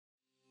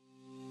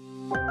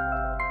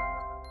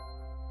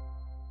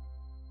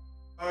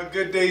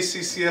Good day,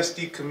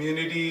 CCSD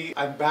community.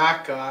 I'm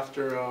back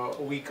after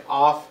a week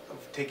off of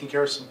taking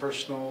care of some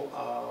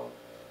personal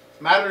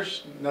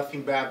matters.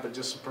 Nothing bad, but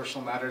just some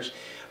personal matters.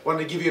 I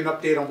wanted to give you an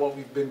update on what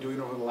we've been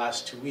doing over the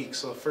last 2 weeks.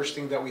 So the first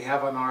thing that we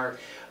have on our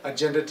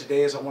agenda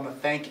today is I want to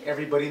thank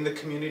everybody in the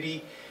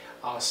community,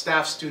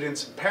 staff,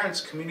 students, and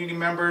parents, community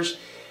members.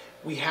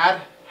 We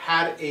had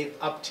an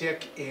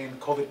uptick in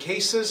COVID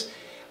cases,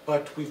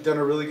 but we've done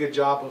a really good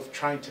job of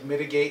trying to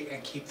mitigate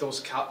and keep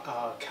those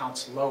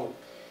counts low.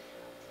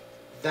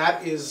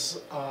 That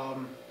is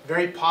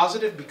very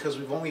positive because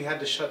we've only had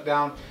to shut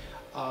down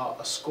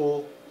a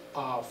school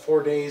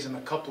 4 days and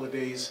a couple of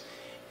days,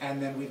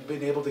 and then we've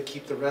been able to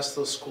keep the rest of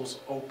those schools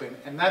open.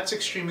 And that's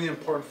extremely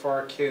important for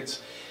our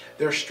kids.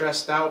 They're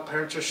stressed out,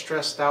 parents are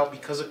stressed out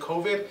because of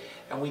COVID,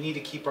 and we need to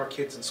keep our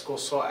kids in school.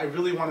 So I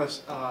really want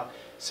to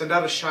send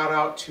out a shout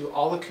out to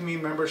all the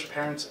community members,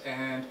 parents,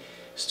 and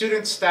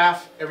students,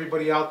 staff,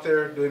 everybody out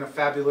there doing a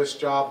fabulous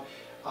job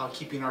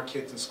keeping our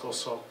kids in school.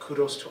 So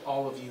kudos to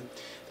all of you.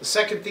 The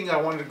second thing I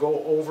wanted to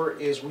go over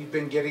is we've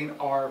been getting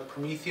our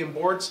Promethean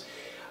boards.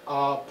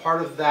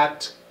 Part of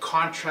that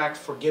contract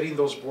for getting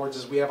those boards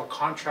is we have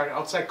a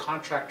outside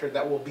contractor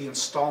that will be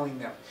installing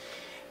them.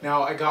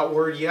 Now I got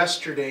word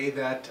yesterday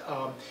that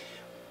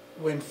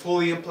when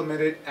fully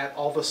implemented at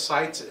all the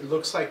sites, it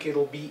looks like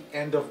it'll be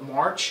end of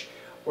March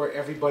where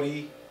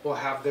everybody will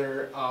have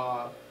their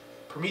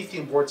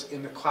Promethean boards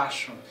in the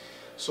classroom.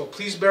 So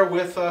please bear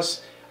with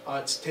us.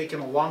 It's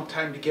taken a long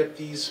time to get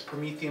these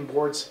Promethean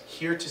boards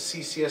here to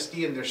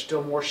CCSD, and there's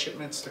still more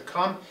shipments to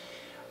come.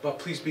 But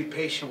please be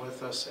patient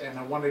with us, and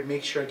I wanted to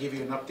make sure I give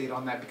you an update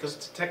on that because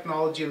the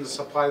technology and the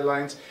supply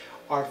lines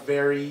are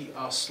very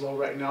slow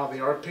right now. They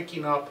are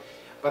picking up,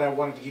 but I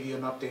wanted to give you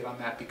an update on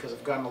that because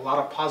I've gotten a lot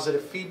of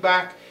positive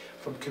feedback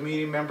from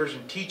community members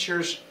and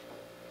teachers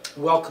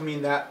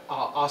welcoming that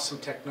awesome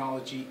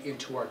technology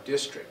into our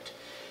district.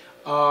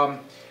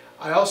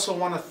 I also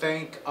want to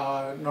thank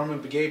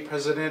Norman Begay,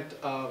 president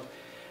of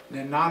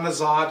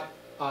Nananazad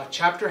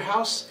Chapter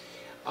House.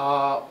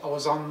 I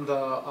was on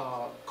the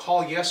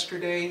call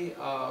yesterday,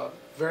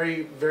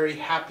 very, very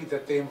happy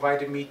that they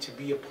invited me to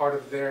be a part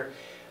of their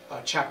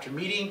chapter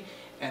meeting.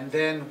 And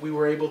then we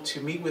were able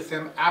to meet with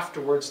them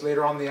afterwards,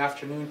 later on in the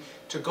afternoon,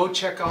 to go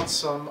check out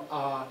some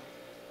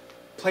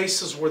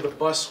places where the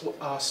bus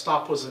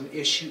stop was an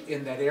issue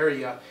in that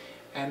area.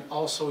 And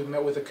also we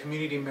met with a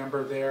community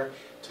member there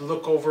to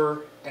look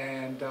over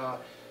and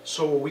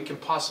so we can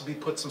possibly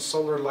put some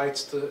solar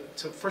lights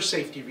for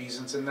safety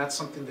reasons, and that's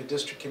something the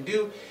district can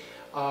do.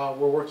 We're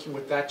working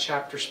with that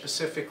chapter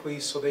specifically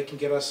so they can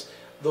get us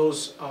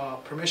those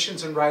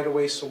permissions and right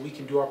away so we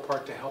can do our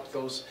part to help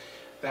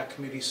that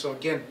community. So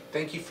again,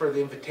 thank you for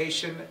the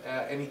invitation.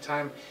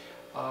 Anytime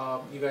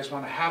you guys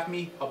want to have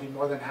me, I'll be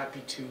more than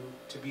happy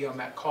to be on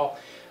that call.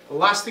 The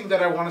last thing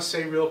that I want to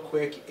say real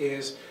quick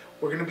is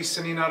we're going to be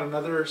sending out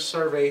another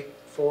survey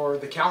for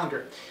the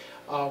calendar.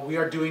 We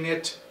are doing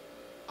it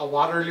a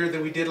lot earlier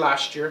than we did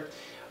last year,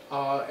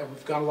 and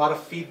we've got a lot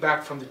of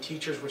feedback from the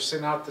teachers. We're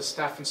sending out the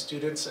staff and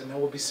students, and then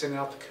we'll be sending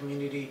out the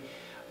community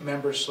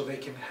members so they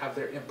can have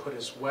their input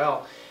as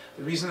well.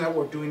 The reason that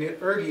we're doing it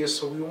early is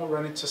so we won't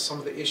run into some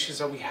of the issues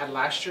that we had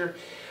last year,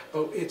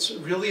 but it's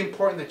really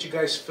important that you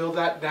guys fill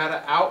that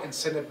data out and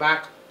send it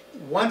back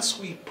once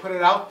we put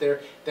it out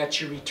there, that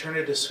you return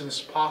it as soon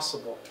as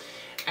possible.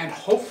 And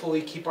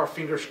hopefully keep our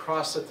fingers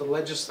crossed that the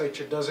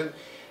legislature doesn't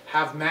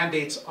have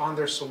mandates on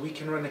there so we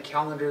can run a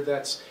calendar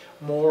that's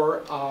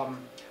more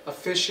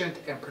efficient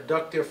and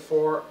productive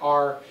for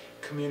our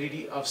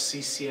community of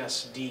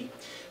CCSD.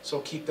 So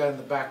keep that in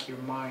the back of your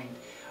mind.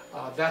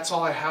 That's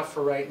all I have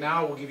for right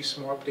now. We'll give you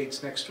some more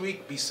updates next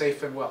week. Be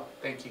safe and well.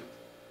 Thank you.